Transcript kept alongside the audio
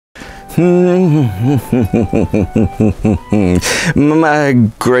My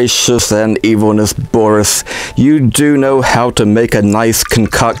gracious and evilness, Boris, you do know how to make a nice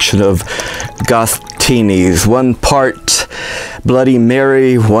concoction of gothtinis. 1 part Bloody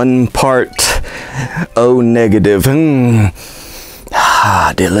Mary, 1 part O negative.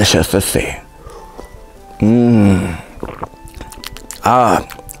 Delicious to see.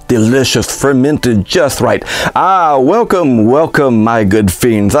 Delicious, fermented just right. Welcome, my good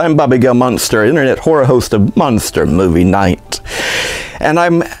fiends. I'm Bobby Gammonster, internet horror host of Monster Movie Night. And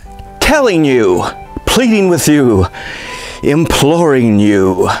I'm telling you, pleading with you, imploring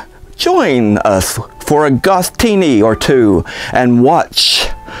you, join us for a gothtini or two and watch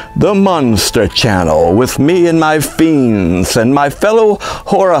the Monster Channel with me and my fiends and my fellow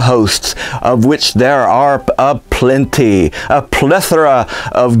horror hosts, of which there are a plethora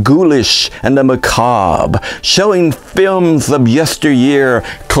of ghoulish and the macabre, showing films of yesteryear,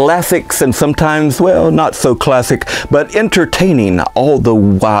 classics and sometimes, well, not so classic, but entertaining all the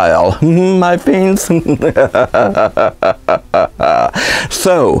while. My fiends.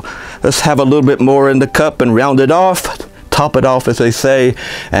 So, let's have a little bit more in the cup and round it off. Top it off, as they say,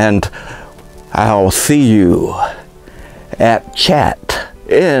 and I'll see you at chat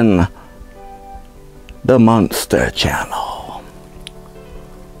in the Monster Channel.